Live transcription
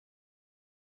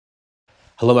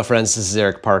Hello, my friends. This is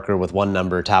Eric Parker with One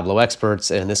Number Tableau Experts.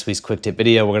 And in this week's quick tip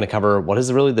video, we're going to cover what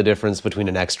is really the difference between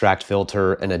an extract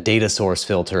filter and a data source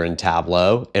filter in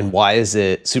Tableau, and why is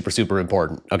it super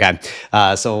important. Okay,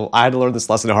 so I had to learn this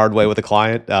lesson the hard way with a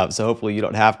client, so hopefully you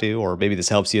don't have to, or maybe this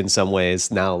helps you in some ways.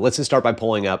 Now, let's just start by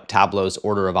pulling up Tableau's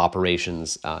order of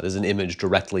operations. There's an image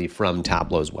directly from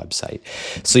Tableau's website.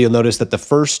 So you'll notice that the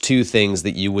first two things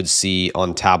that you would see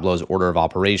on Tableau's order of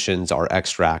operations are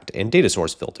extract and data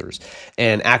source filters.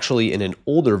 And actually, in an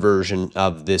older version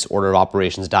of this order of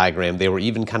operations diagram, they were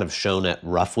even kind of shown at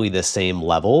roughly the same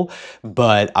level.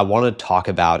 But I want to talk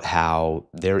about how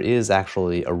there is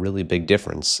actually a really big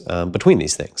difference between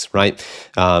these things, right?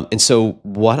 And so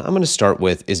what I'm going to start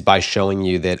with is by showing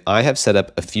you that I have set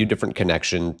up a few different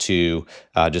connections to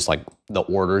just like the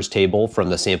orders table from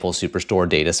the sample superstore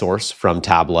data source from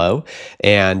Tableau.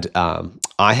 And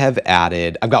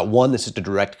I've got one that's just a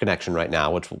direct connection right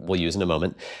now, which we'll use in a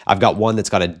moment. I've got one that's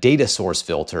got a data source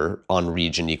filter on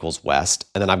region equals west.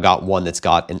 And then I've got one that's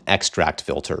got an extract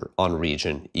filter on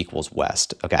region equals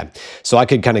west. Okay, so I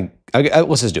could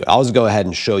let's just do it. I'll just go ahead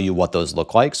and show you what those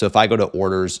look like. So if I go to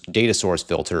orders data source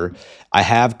filter, I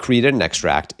have created an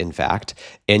extract, in fact,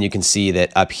 and you can see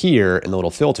that up here in the little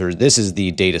filters, this is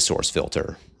the data source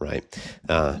filter, right?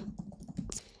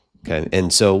 Okay,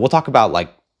 and so we'll talk about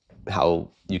like how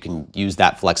you can use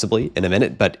that flexibly in a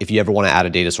minute, but if you ever want to add a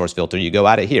data source filter, you go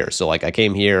add it here. So like I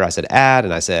came here, I said add,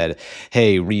 and I said,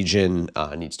 hey, region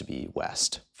needs to be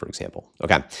west, for example.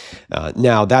 Okay,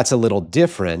 now that's a little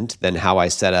different than how I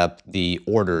set up the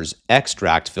orders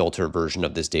extract filter version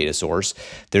of this data source.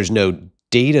 There's no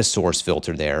data source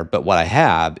filter there, but what I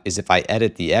have is if I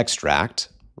edit the extract,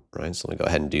 right, so let me go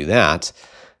ahead and do that,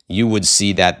 you would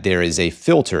see that there is a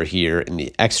filter here in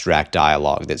the extract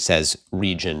dialog that says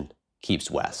region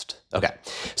keeps west. Okay,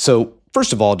 so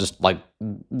first of all, just like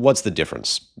what's the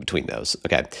difference between those?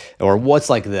 Okay, or what's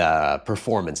like the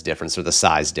performance difference or the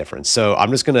size difference? So I'm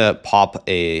just gonna pop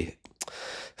a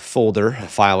folder,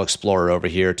 file explorer over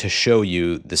here to show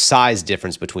you the size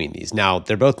difference between these. Now,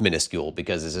 they're both minuscule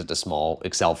because this is a small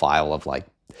Excel file of like,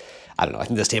 I don't know, I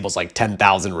think this table's like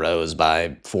 10,000 rows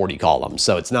by 40 columns.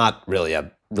 So it's not really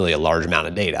a large amount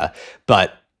of data,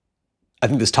 but I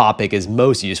think this topic is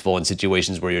most useful in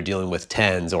situations where you're dealing with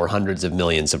tens or hundreds of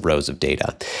millions of rows of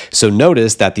data. So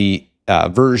notice that the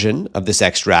version of this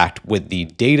extract with the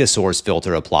data source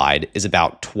filter applied is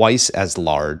about twice as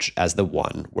large as the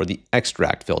one where the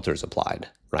extract filter is applied,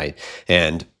 right?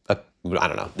 And I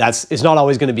don't know, it's not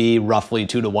always going to be roughly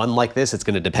 2 to 1 like this. It's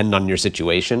going to depend on your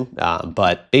situation.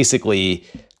 But basically,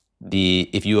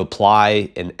 if you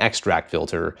apply an extract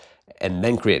filter and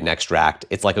then create an extract,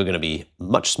 it's likely going to be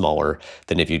much smaller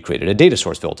than if you'd created a data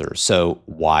source filter. So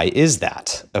why is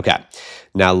that? Okay,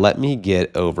 now let me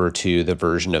get over to the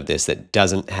version of this that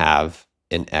doesn't have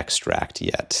an extract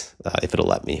yet, if it'll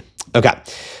let me. Okay,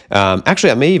 actually,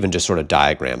 I may even just sort of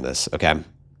diagram this, okay?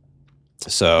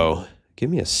 So give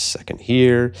me a second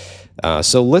here.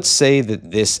 So let's say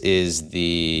that this is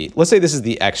the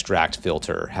extract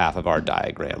filter half of our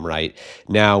diagram, right?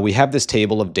 Now we have this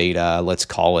table of data. Let's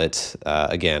call it,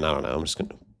 again, I don't know, I'm just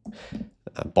gonna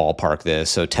ballpark this.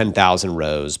 So 10,000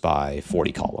 rows by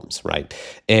 40 columns, right?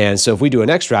 And so if we do an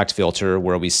extract filter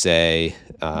where we say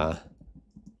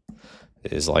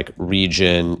is like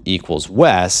region equals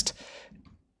west,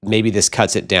 maybe this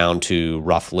cuts it down to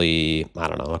roughly, I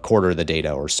don't know, a quarter of the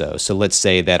data or so. So let's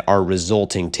say that our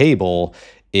resulting table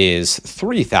is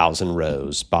 3,000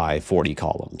 rows by 40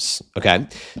 columns, okay?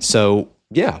 So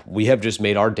yeah, we have just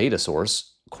made our data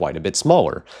source quite a bit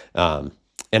smaller. And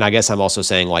I guess I'm also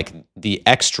saying like the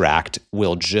extract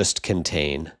will just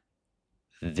contain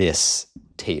this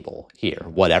table here,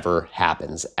 whatever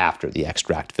happens after the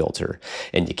extract filter.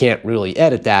 And you can't really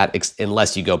edit that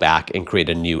unless you go back and create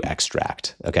a new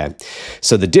extract, okay?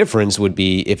 So the difference would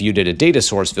be if you did a data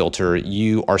source filter,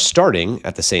 you are starting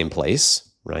at the same place,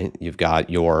 right? You've got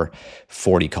your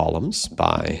 40 columns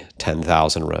by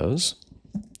 10,000 rows.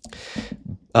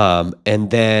 And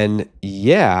then,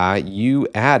 yeah, you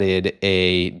added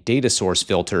a data source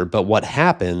filter, but what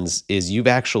happens is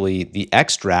the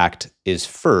extract is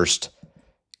first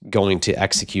going to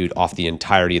execute off the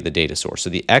entirety of the data source.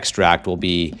 So the extract will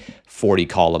be 40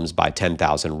 columns by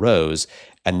 10,000 rows.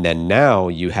 And then now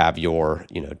you have your,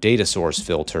 data source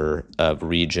filter of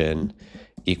region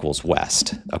equals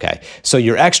west. Okay, so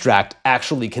your extract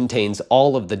actually contains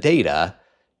all of the data,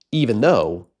 even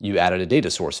though you added a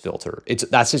data source filter.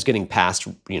 That's just getting past,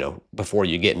 before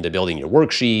you get into building your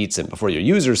worksheets and before your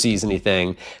user sees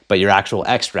anything, but your actual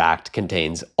extract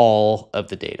contains all of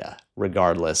the data,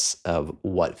 regardless of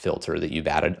what filter that you've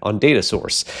added on data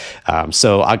source.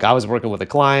 So I was working with a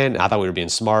client. I thought we were being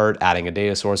smart, adding a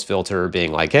data source filter,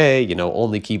 being like, hey,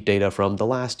 only keep data from the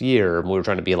last year. And we were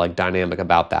trying to be like dynamic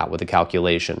about that with the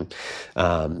calculation.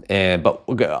 But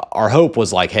our hope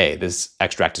was like, hey, this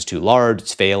extract is too large,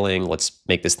 it's failing, let's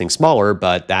make this thing smaller,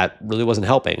 but that really wasn't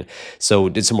helping. So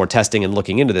did some more testing and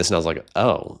looking into this, and I was like,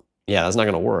 oh, yeah, that's not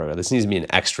going to work. This needs to be an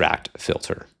extract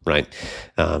filter, right?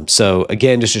 So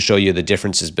again, just to show you the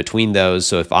differences between those.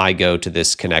 So if I go to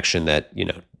this connection that,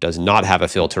 does not have a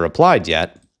filter applied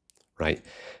yet, right?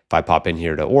 If I pop in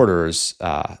here to orders,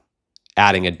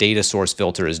 adding a data source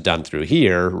filter is done through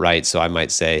here, right? So I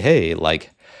might say, hey,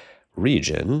 like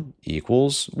region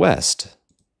equals West.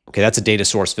 Okay, that's a data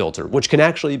source filter, which can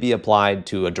actually be applied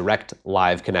to a direct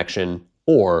live connection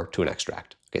or to an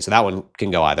extract. Okay, so that one can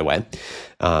go either way.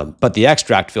 But the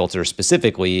extract filter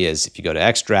specifically is if you go to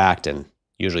extract, and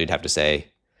usually you'd have to say,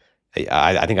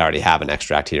 I think I already have an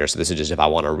extract here, so this is just if I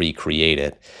want to recreate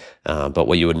it. But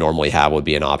what you would normally have would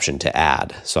be an option to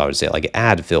add. So I would say like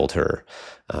add filter.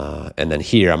 And then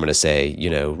here I'm going to say,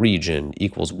 region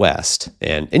equals West.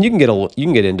 And you can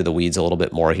get into the weeds a little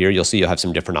bit more here. You'll see you'll have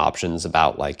some different options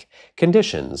about like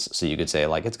conditions. So you could say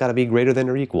like it's got to be greater than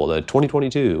or equal to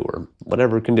 2022 or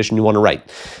whatever condition you want to write.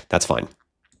 That's fine.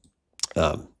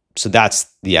 So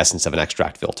that's the essence of an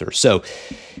extract filter. So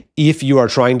if you are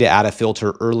trying to add a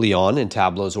filter early on in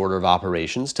Tableau's order of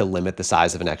operations to limit the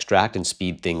size of an extract and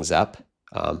speed things up,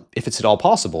 if it's at all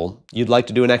possible, you'd like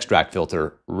to do an extract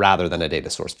filter rather than a data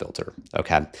source filter,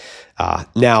 okay?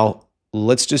 Now,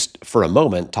 let's just for a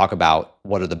moment talk about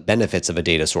what are the benefits of a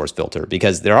data source filter,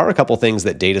 because there are a couple things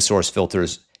that data source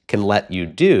filters can let you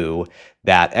do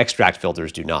that extract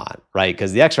filters do not, right?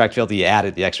 Because the extract filter, you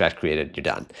added, the extract created, you're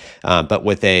done. But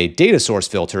with a data source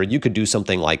filter, you could do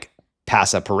something like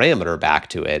pass a parameter back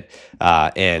to it,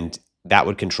 and that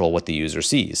would control what the user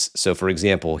sees. So for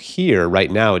example, here, right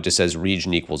now, it just says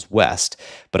region equals West,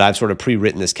 but I've sort of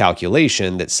pre-written this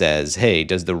calculation that says, hey,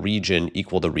 does the region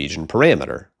equal the region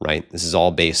parameter, right? This is all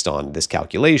based on this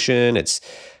calculation. It's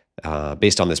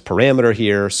based on this parameter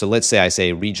here. So let's say I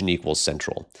say region equals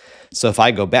central. So if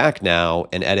I go back now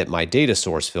and edit my data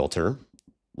source filter,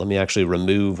 let me actually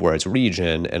remove where it's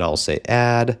region, and I'll say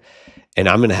add, and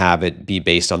I'm going to have it be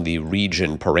based on the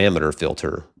region parameter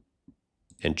filter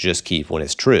and just keep when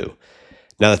it's true.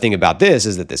 Now, the thing about this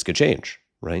is that this could change,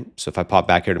 right? So if I pop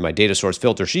back here to my data source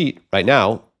filter sheet, right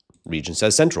now, region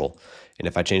says central. And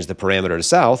if I change the parameter to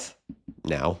south,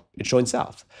 now it's showing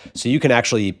south. So you can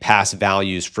actually pass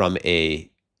values from a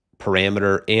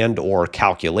parameter and or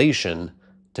calculation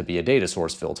to be a data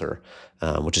source filter,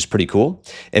 which is pretty cool.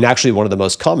 And actually one of the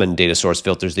most common data source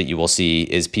filters that you will see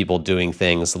is people doing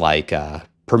things like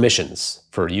permissions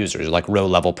for users, like row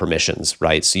level permissions,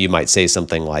 right? So you might say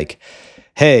something like,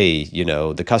 hey,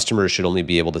 the customer should only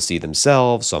be able to see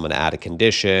themselves. So I'm going to add a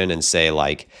condition and say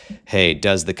like, hey,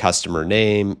 does the customer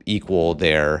name equal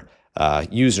their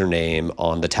username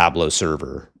on the Tableau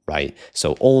server, right?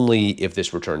 So only if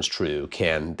this returns true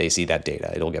can they see that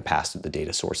data. It'll get passed through the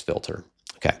data source filter.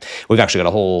 Okay, we've actually got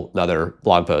a whole another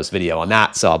blog post video on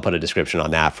that, so I'll put a description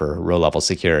on that for row level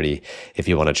security if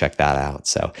you want to check that out.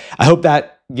 So I hope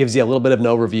that gives you a little bit of an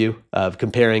overview of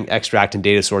comparing extract and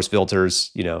data source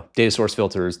filters. Data source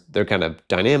filters, they're kind of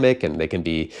dynamic and they can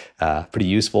be pretty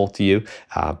useful to you,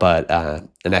 but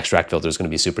an extract filter is going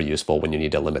to be super useful when you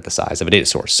need to limit the size of a data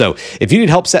source. So if you need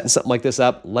help setting something like this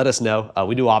up, let us know.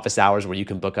 We do office hours where you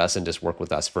can book us and just work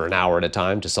with us for an hour at a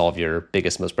time to solve your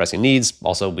biggest, most pressing needs.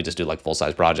 Also, we just do like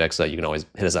full-size projects, so you can always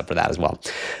hit us up for that as well.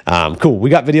 Cool. We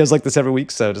got videos like this every week,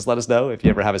 so just let us know if you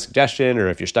ever have a suggestion or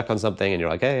if you're stuck on something and you're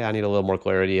like, hey, I need a little more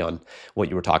clarity on what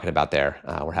you were talking about there.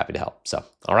 We're happy to help. So,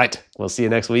 all right, we'll see you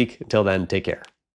next week. Until then, take care.